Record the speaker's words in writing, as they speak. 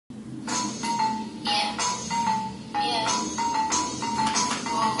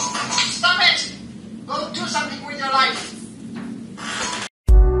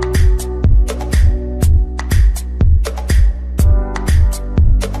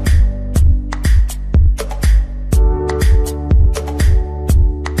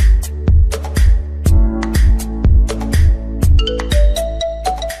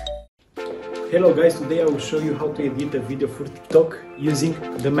guys, today I will show you how to edit a video for TikTok using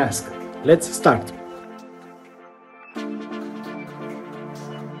the mask. Let's start.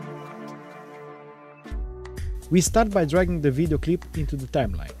 We start by dragging the video clip into the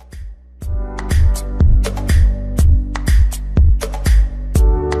timeline.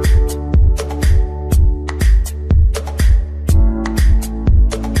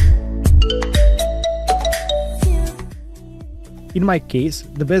 In my case,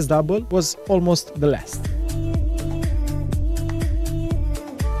 the best double was almost the last.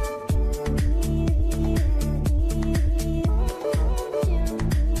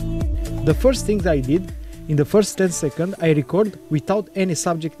 The first thing that I did, in the first 10 seconds, I record without any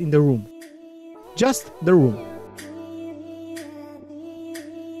subject in the room. Just the room.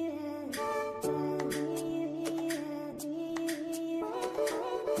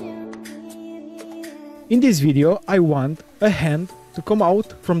 In this video, I want a hand to come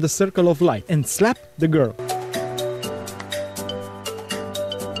out from the circle of light and slap the girl.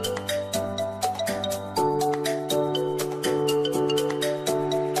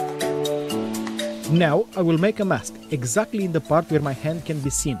 Now I will make a mask exactly in the part where my hand can be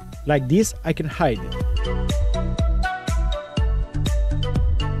seen. Like this, I can hide it.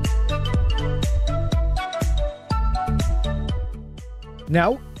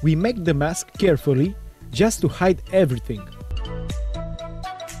 Now we make the mask carefully, just to hide everything.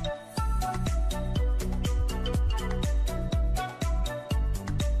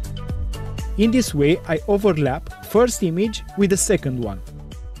 In this way, I overlap first image with the second one.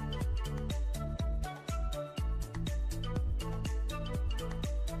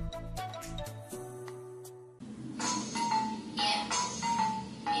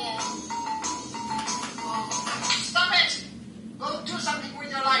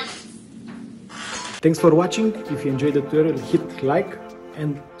 Thanks for watching. If you enjoyed the tutorial, hit like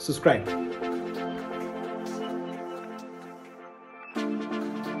and subscribe.